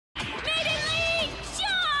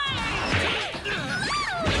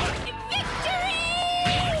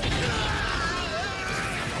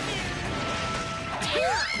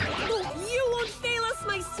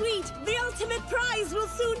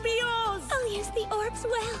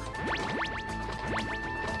works well.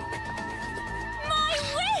 My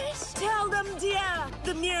wish! Tell them, dear!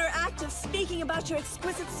 The mere act of speaking about your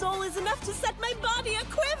exquisite soul is enough to set my body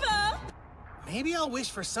a-quiver! Maybe I'll wish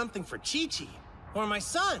for something for Chi-Chi, or my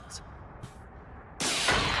sons.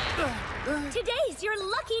 Today's your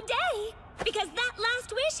lucky day, because that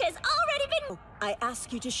last wish has already been... I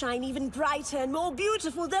ask you to shine even brighter and more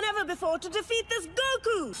beautiful than ever before to defeat this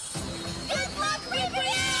Goku! Good luck, Reaper!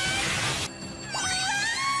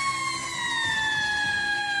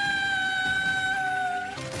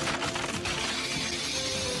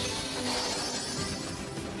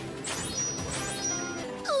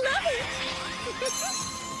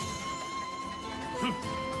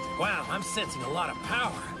 Wow, I'm sensing a lot of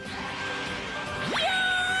power.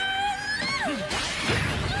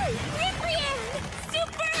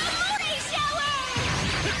 Super Amore Shower!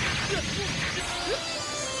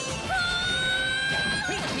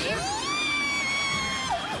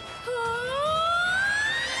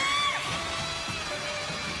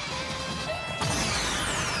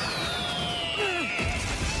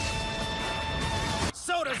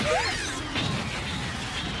 So does this!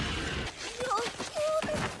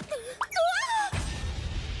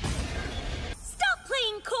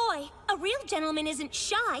 A real gentleman isn't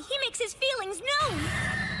shy. He makes his feelings known.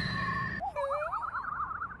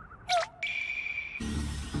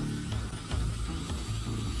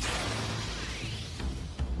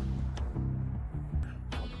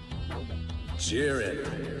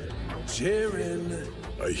 Jiren,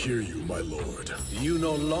 I hear you, my lord. You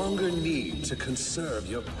no longer need to conserve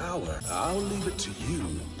your power. I'll leave it to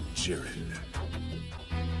you, Jiren.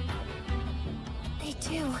 They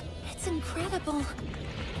do. It's incredible.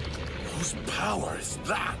 Whose power is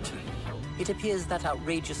that? It appears that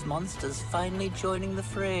outrageous monster's finally joining the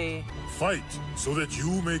fray. Fight so that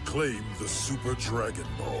you may claim the Super Dragon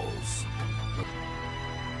Balls.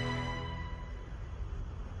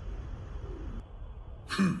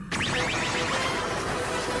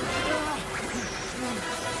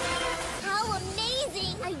 How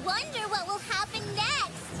amazing! I wonder what will happen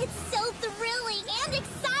next. It's so thrilling and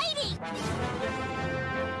exciting.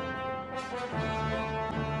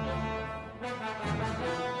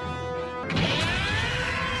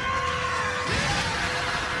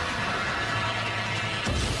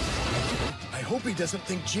 I hope he doesn't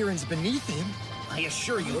think Jiren's beneath him. I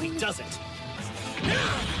assure you he doesn't.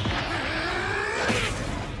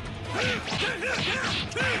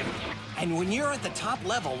 And when you're at the top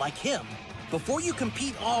level like him, before you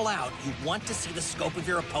compete all out, you want to see the scope of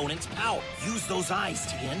your opponent's power. Use those eyes,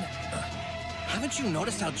 Tien. Haven't you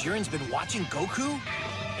noticed how Jiren's been watching Goku?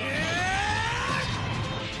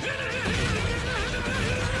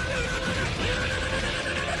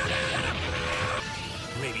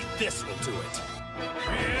 Maybe this will do it.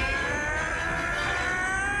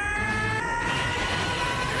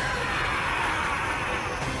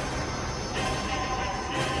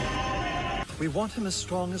 We want him as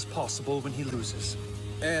strong as possible when he loses.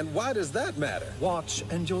 And why does that matter? Watch,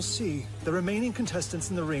 and you'll see. The remaining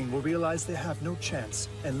contestants in the ring will realize they have no chance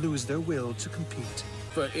and lose their will to compete.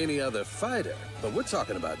 For any other fighter, but we're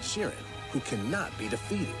talking about Jiren, who cannot be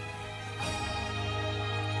defeated.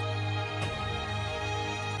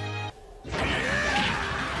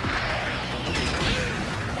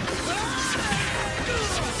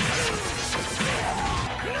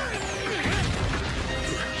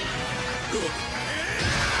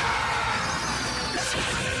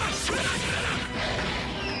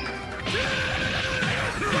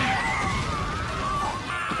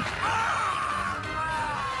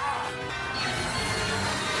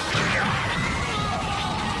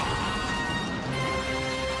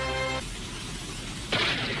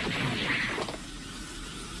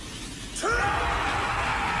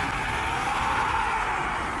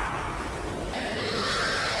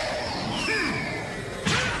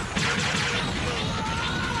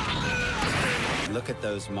 Look at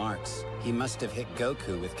those marks. He must have hit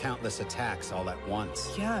Goku with countless attacks all at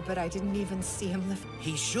once. Yeah, but I didn't even see him lift.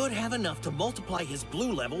 He should have enough to multiply his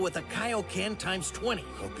blue level with a Kaioken times 20.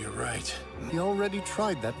 Hope you're right. He already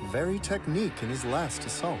tried that very technique in his last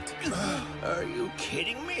assault. Are you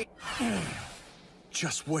kidding me?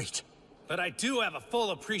 Just wait. But I do have a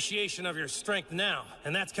full appreciation of your strength now,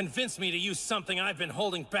 and that's convinced me to use something I've been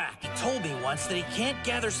holding back. He told me once that he can't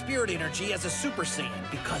gather spirit energy as a Super Saiyan,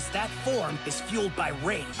 because that form is fueled by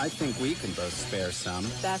rage. I think we can both spare some.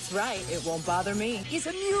 That's right, it won't bother me. Is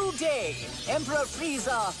a new day. Emperor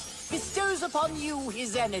Frieza bestows upon you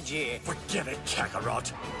his energy. Forget it,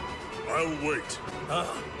 Kakarot. I'll wait.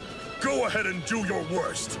 Go ahead and do your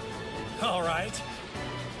worst. All right.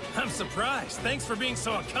 I'm surprised. Thanks for being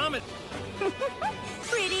so accommodating.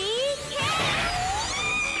 Pretty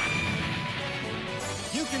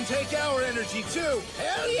You can take our energy, too.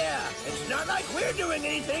 Hell yeah! It's not like we're doing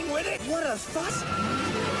anything with it. What a fuss!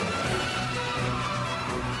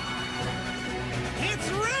 It's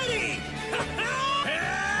ready!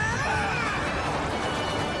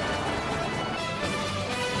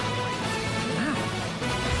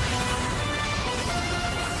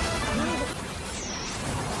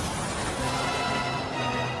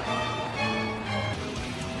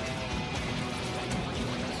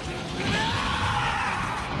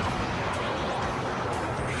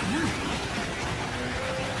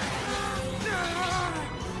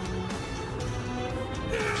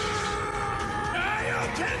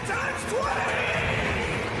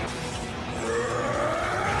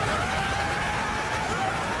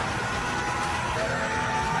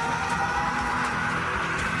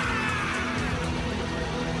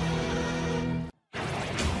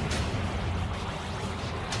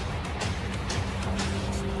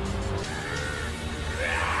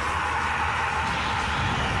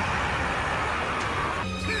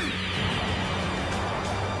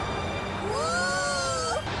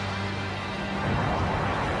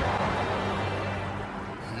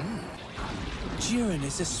 Jiren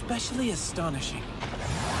is especially astonishing.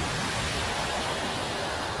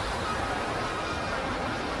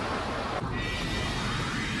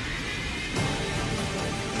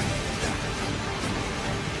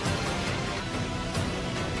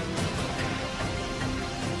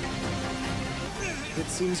 It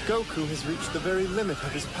seems Goku has reached the very limit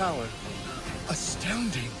of his power.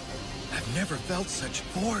 Astounding. I've never felt such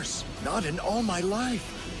force. Not in all my life.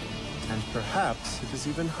 And perhaps it is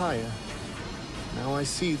even higher. Now I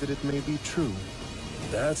see that it may be true.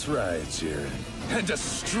 That's right, Jiren. And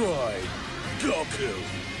destroy Goku.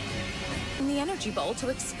 the energy ball to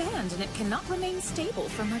expand, and it cannot remain stable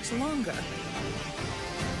for much longer.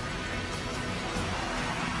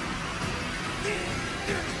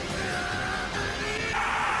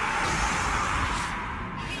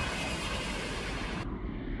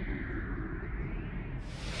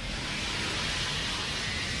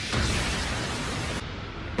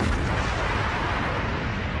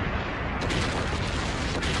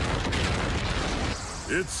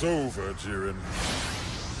 It's over, Jiren.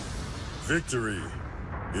 Victory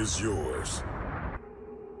is yours.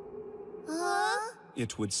 Huh?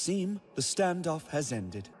 It would seem the standoff has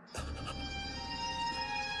ended.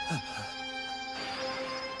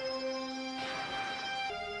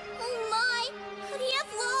 Oh my! Could he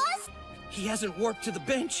have lost? He hasn't warped to the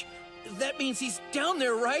bench. That means he's down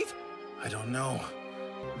there, right? I don't know.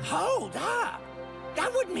 Hold up!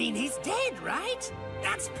 That would mean he's dead, right?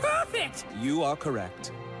 That's perfect! You are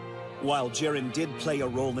correct. While Jiren did play a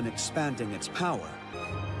role in expanding its power.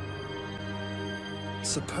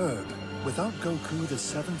 Superb. Without Goku, the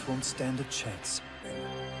 7th won't stand a chance.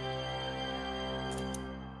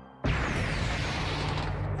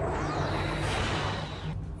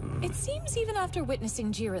 It seems even after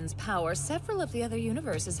witnessing Jiren's power, several of the other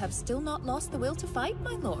universes have still not lost the will to fight,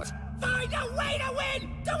 my lord. Find a way to win!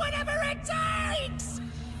 Do whatever it takes!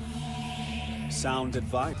 Sound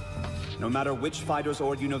advice. No matter which fighters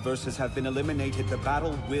or universes have been eliminated, the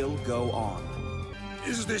battle will go on.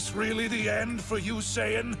 Is this really the end for you,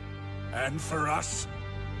 Saiyan? And for us?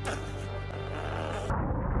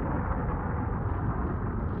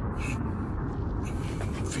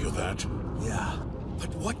 Feel that? Yeah,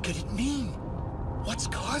 but what could it mean? What's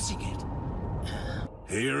causing it?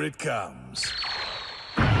 Here it comes.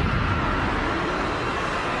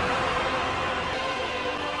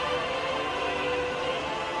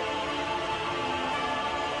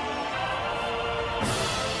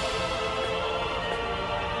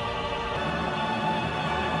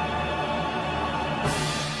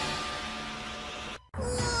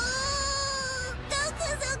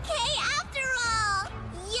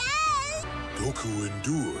 Goku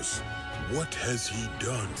endures. What has he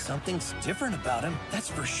done? Something's different about him, that's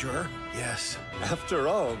for sure. Yes. After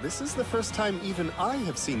all, this is the first time even I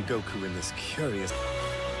have seen Goku in this curious...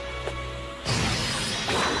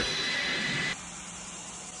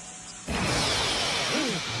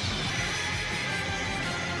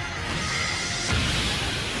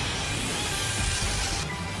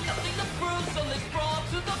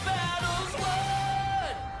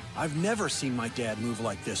 I've never seen my dad move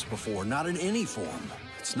like this before, not in any form.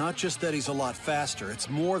 It's not just that he's a lot faster, it's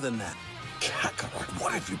more than that. Kakarot,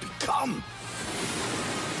 what have you become?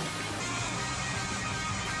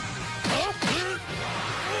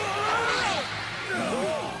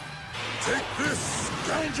 Take this,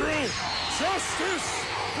 scoundrel! Justice!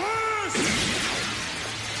 First!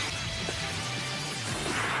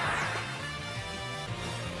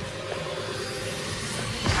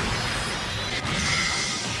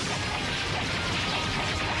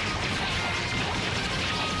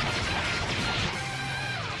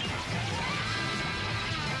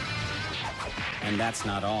 that's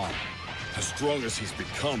not all. As strong as he's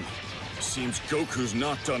become, seems Goku's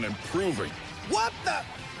not done improving. What the?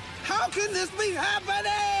 How can this be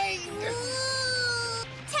happening? Ooh,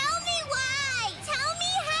 tell me why! Tell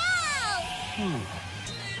me how!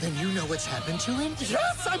 Then you know what's happened to him?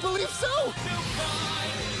 Yes, I believe so!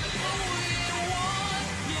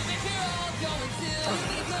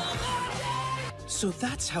 So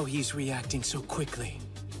that's how he's reacting so quickly.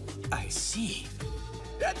 I see.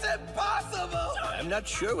 That's impossible! I'm not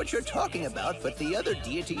sure what you're talking about, but the other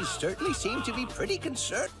deities certainly seem to be pretty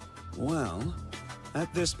concerned. Well,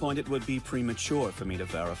 at this point it would be premature for me to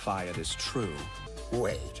verify it is true.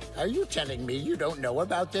 Wait, are you telling me you don't know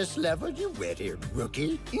about this level, you red-haired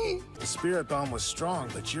rookie? The Spirit Bomb was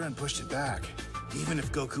strong, but Jiren pushed it back. Even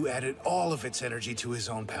if Goku added all of its energy to his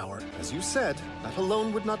own power. As you said, that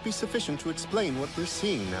alone would not be sufficient to explain what we're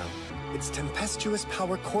seeing now. Its tempestuous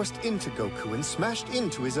power coursed into Goku and smashed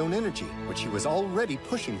into his own energy, which he was already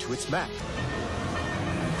pushing to its max.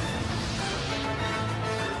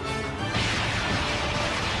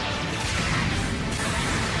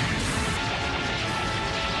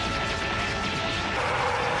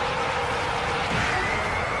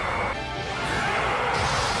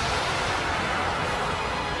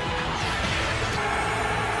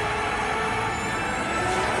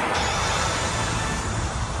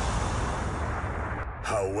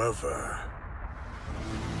 However...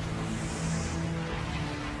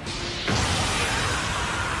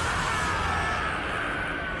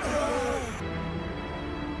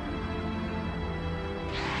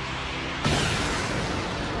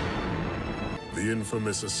 the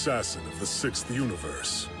infamous assassin of the 6th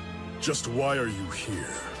universe. Just why are you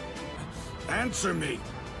here? Answer me!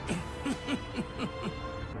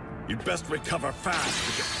 You'd best recover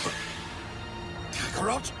fast.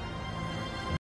 Kakarot?